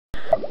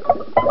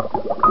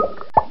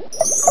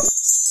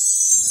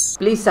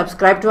Please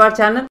subscribe to our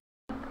channel,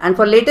 and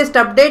for latest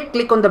update,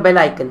 click on the bell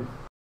icon.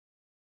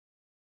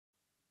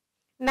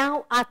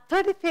 Now our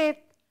 35th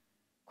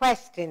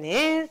question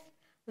is,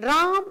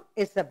 Ram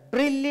is a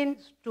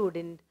brilliant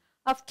student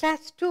of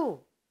class 2.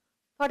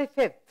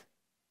 45th.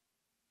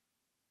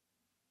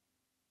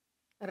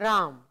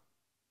 Ram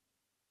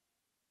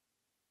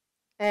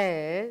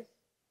is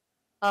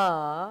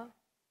a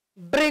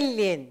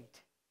brilliant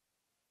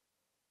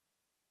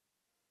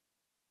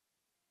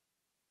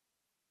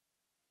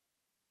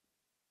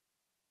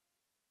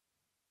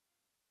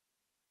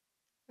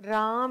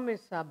Ram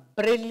is a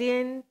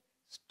brilliant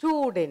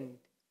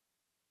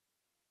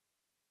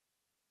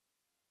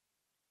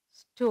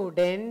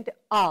student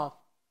of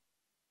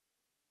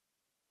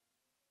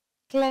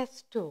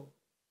class 2.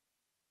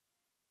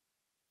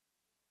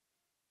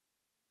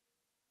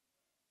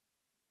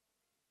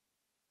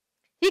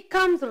 He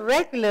comes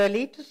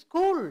regularly to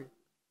school.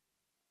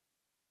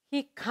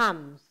 He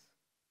comes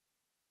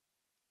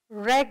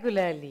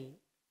regularly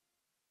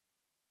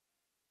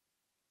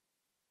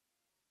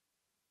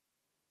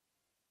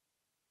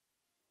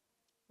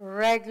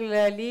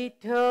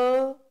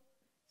to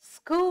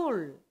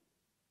school.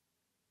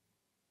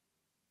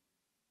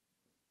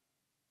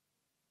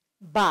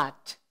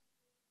 But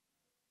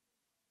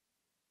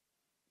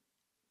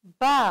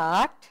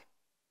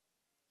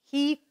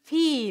he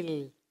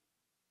feels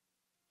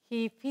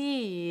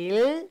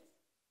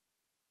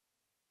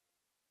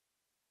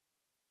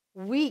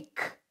weak.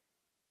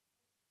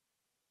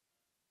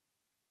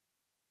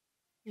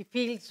 He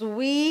feels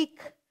weak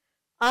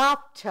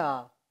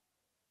after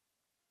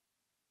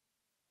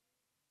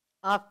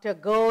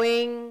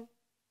going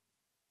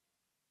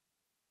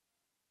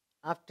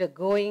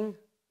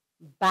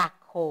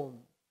back home.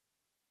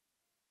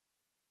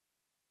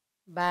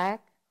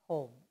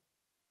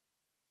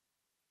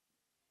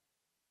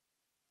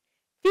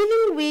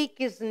 Feeling weak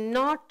is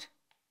not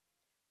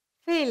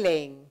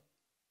feeling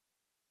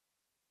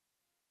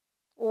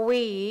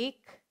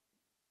weak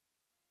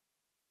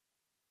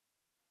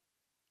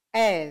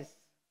is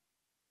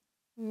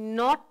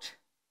not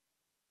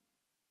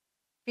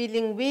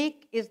feeling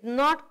weak is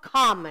not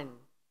common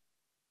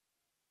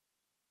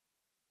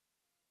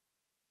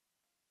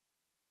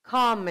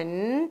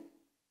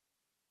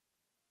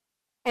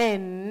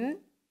in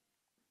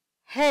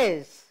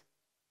his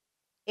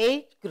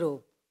age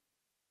group.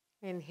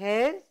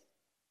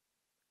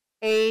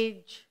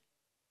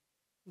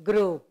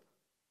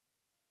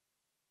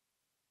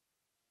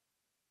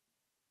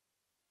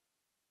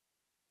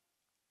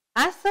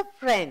 As a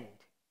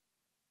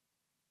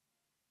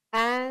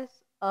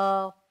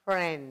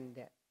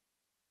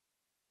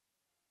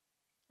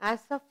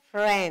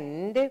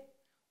friend,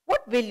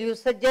 what will you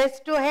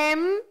suggest to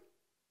him?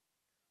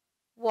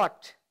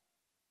 What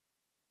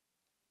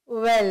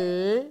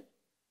will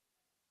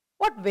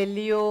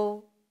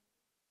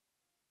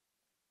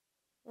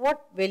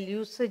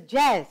you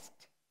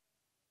suggest?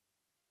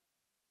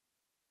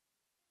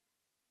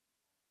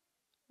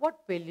 What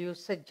will you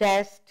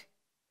suggest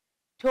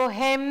to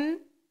him?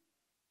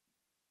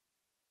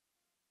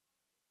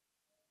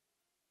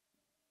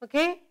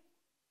 Okay?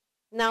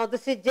 Now the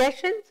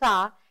suggestions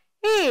are,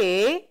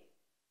 A,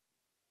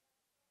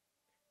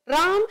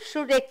 Ram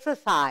should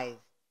exercise.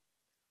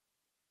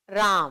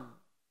 Ram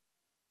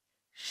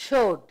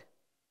should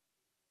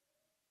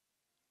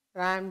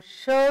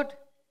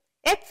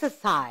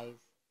exercise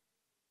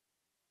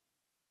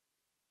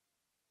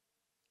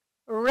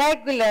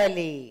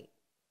regularly.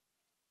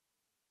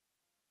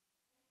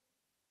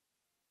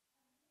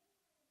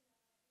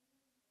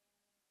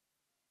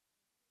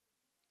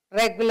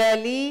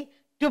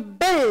 To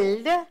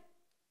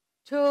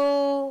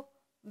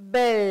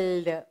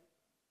build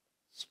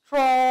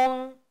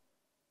strong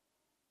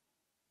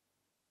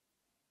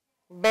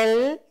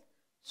bones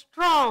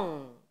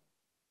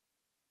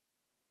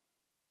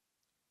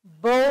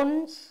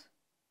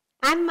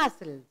and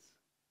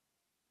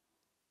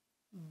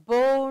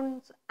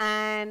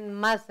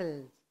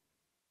muscles.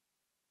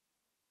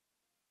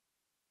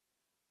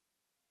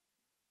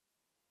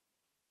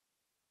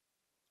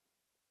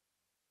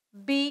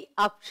 B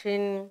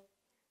option,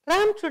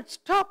 Ram should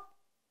stop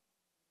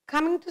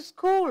coming to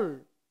school.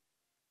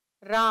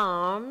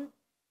 Ram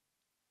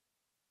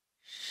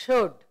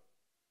should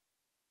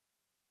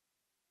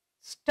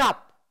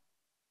stop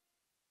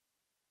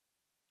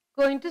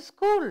going to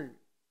school.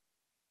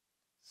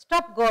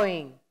 Stop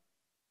going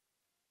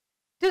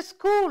to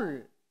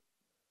school.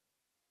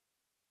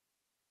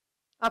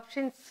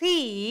 Option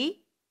C,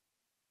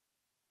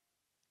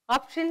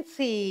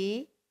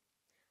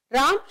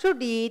 Ram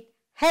should eat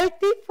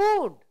healthy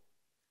food.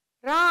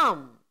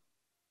 Ram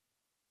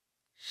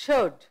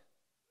should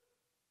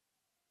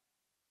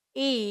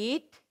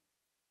eat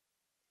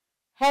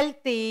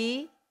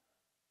healthy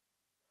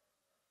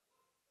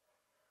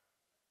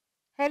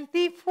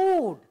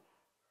food.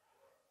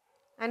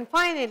 And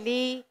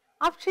finally,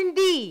 option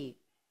D,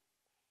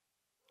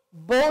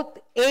 both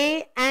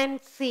A and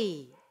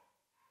C.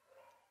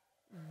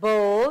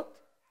 Both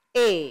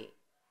A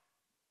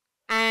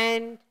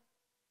and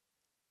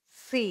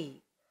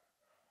C.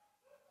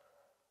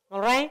 All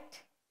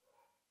right?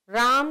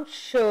 Ram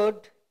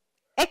should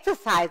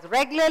exercise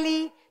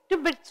regularly to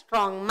build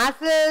strong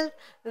muscles.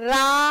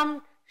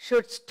 Ram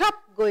should stop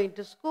going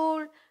to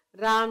school.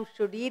 Ram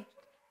should eat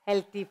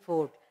healthy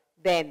food.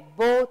 Then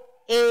both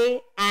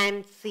A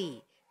and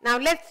C. Now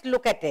let's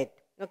look at it.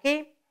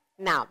 Okay?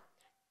 Now,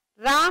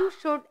 Ram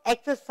should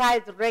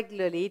exercise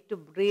regularly to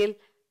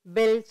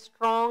build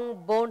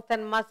strong bones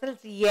and muscles.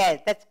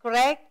 Yes, that's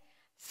correct.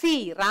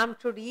 C, Ram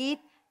should eat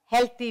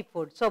healthy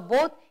food. So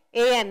both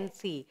A and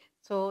C.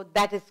 So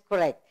that is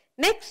correct.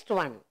 Next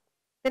one.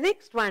 The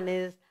next one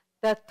is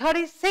the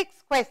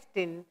 36th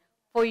question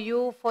for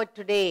you for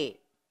today.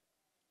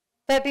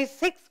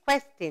 36th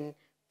question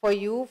for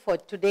you for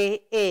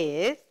today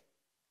is,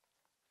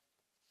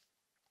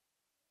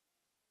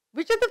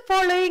 which of the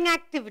following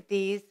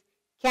activities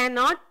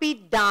cannot be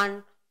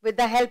done with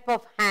the help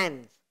of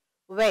hands?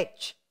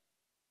 Which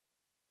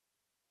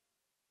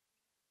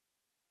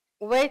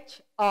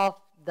of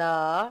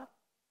the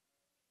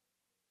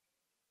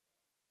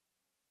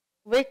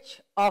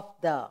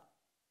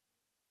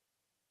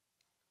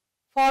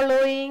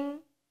following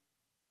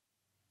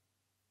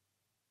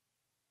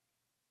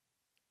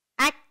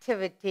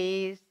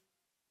activities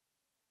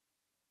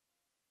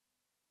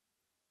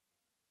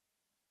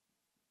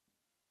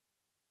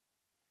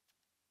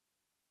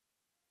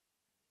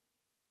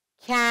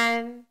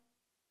can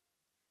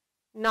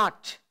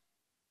not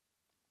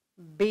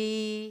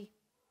be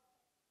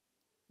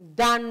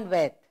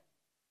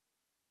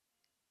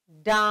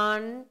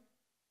done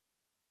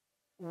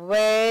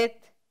with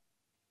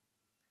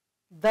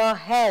the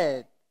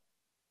help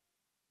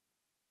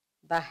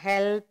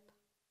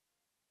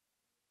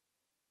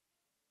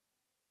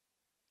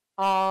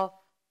of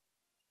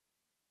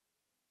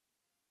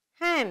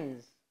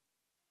hands?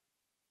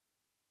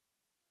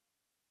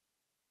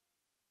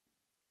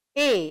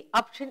 A,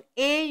 option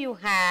A, you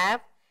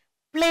have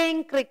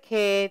playing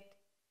cricket,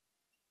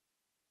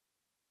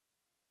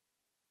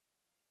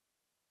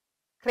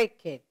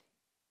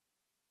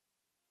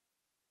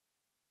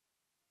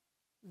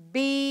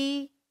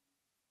 B,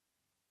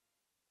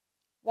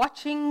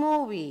 watching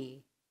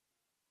movie,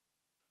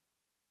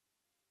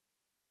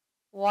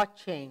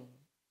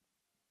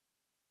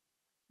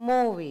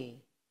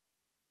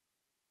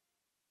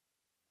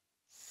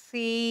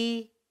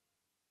 C,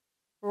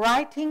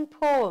 writing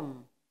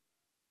poem,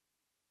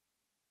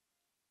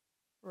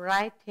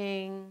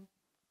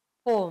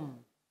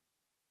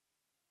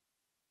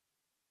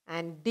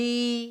 and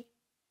D,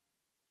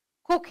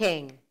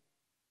 cooking.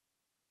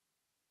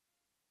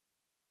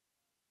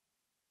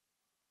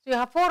 So you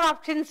have four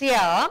options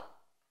here.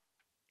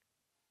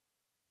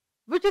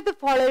 Which of the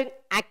following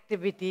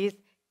activities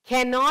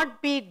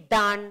cannot be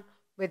done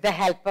with the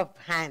help of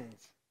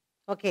hands?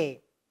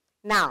 Okay.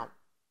 Now,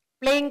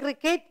 playing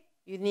cricket,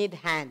 you need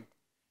hand.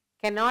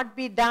 Cannot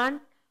be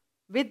done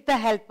with the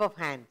help of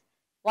hands.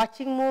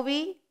 Watching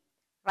movie,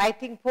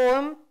 writing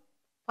poem,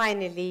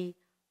 finally,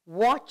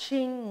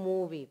 watching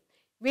movie.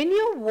 When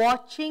you're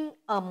watching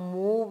a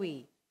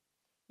movie,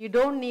 you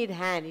don't need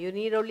hand, you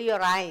need only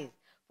your eyes.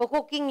 For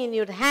cooking, you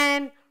need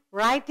hand,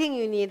 writing,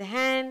 you need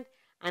hand,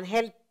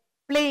 and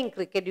playing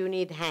cricket, you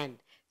need hand.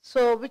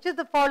 So, which of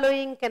the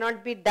following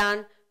cannot be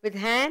done with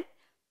hand?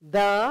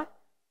 The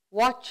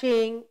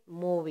watching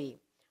movie.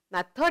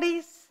 Now,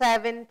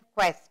 37th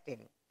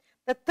question.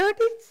 The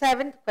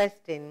 37th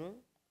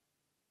question,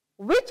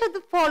 which of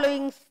the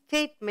following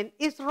statement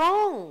is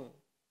wrong?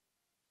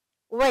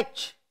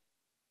 Which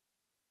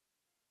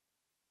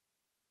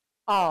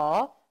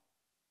of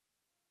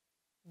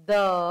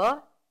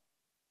the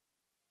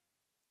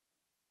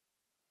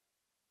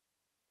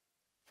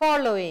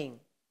following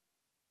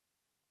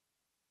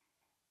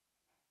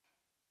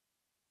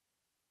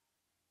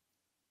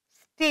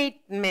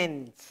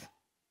statements,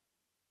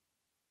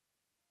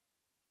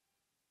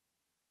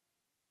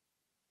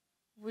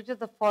 which of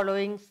the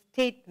following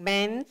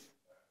statements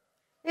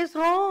is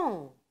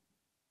wrong?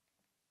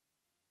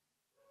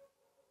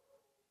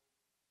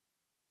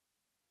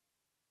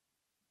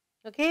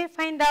 Okay,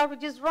 find out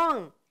which is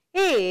wrong.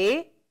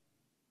 A,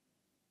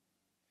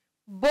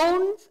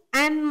 bones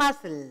and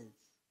muscles.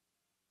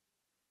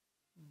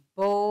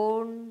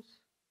 Bones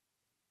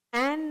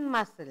and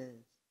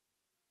muscles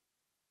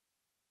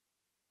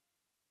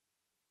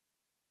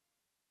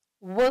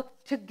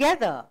work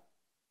together.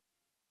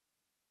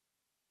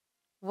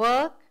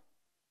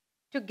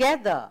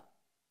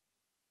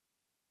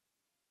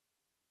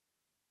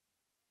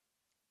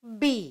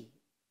 B,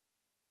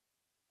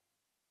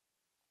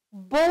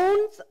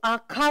 bones are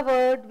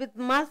covered with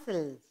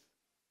muscles.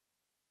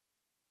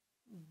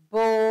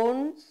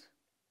 Bones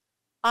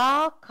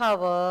are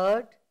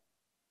covered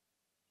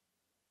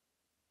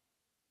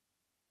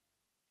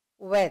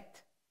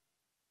with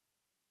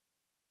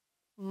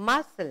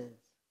muscles.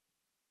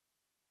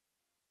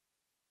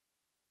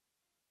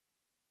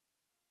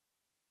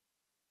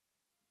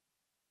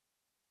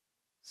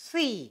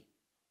 C,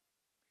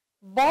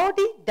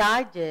 body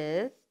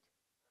digest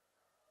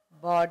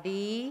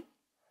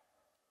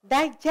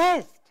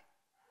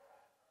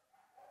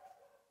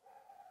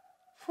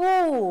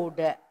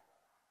food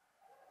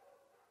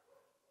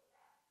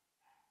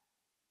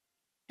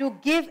To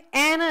give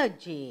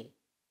energy.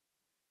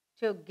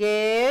 To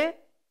give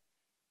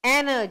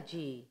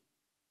energy.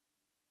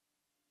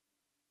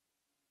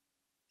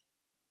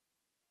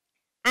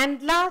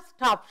 And last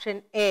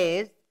option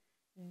is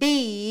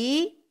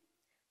D,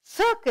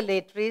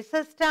 circulatory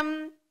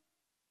system.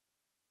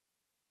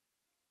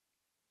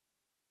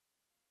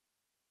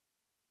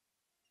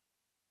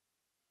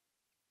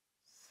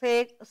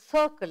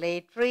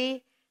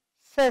 Circulatory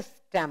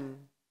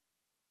system.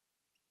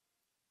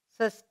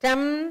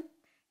 System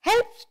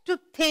helps to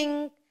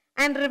think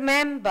and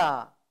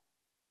remember.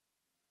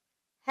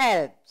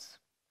 Helps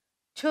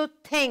to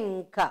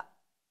think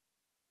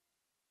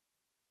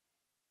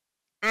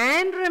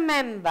and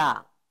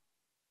remember.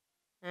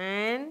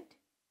 And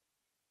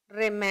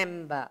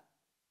remember.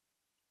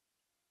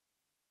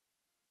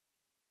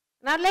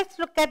 Now let's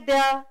look at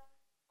the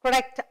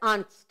correct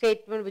answer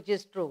statement which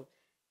is true.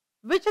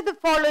 Which of the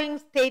following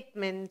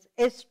statements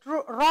is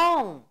true,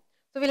 wrong?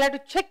 So we'll have to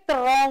check the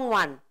wrong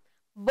one.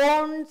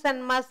 Bones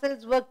and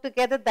muscles work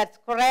together, that's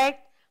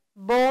correct.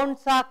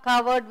 Bones are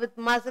covered with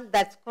muscle,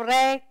 that's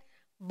correct.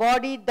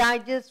 Body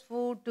digests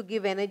food to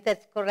give energy,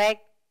 that's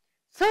correct.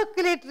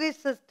 Circulatory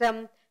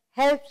system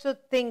helps to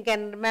think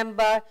and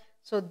remember.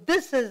 So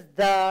this is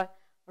the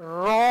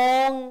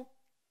wrong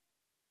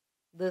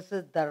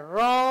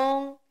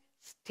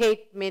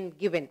statement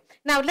given.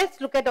 Now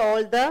let's look at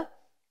all the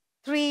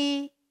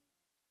three.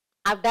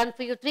 I've done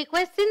for you 3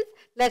 questions.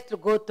 Let's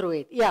go through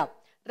it. Yeah.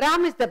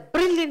 Ram is the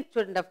brilliant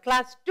student of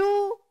class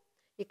 2.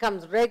 He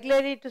comes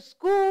regularly to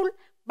school,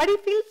 but he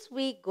feels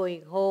weak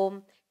going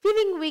home.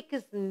 Feeling weak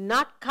is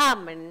not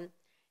common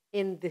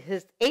in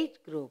his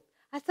age group.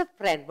 As a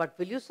friend, what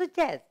will you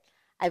suggest?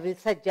 I will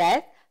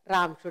suggest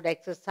Ram should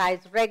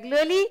exercise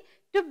regularly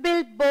to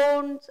build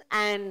bones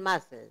and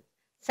muscles.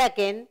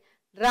 Second,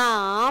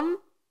 Ram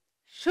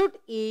should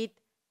eat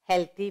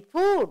healthy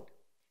food.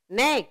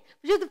 Next,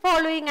 which of the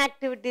following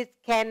activities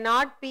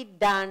cannot be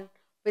done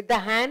with the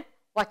hand?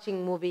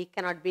 Watching movie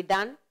cannot be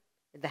done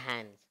with the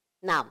hands.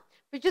 Now,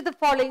 which of the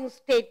following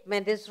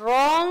statement is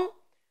wrong?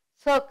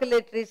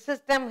 Circulatory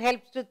system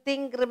helps to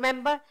think,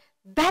 remember.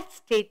 That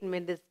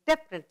statement is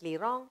definitely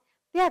wrong.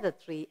 The other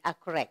 3 are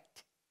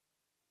correct.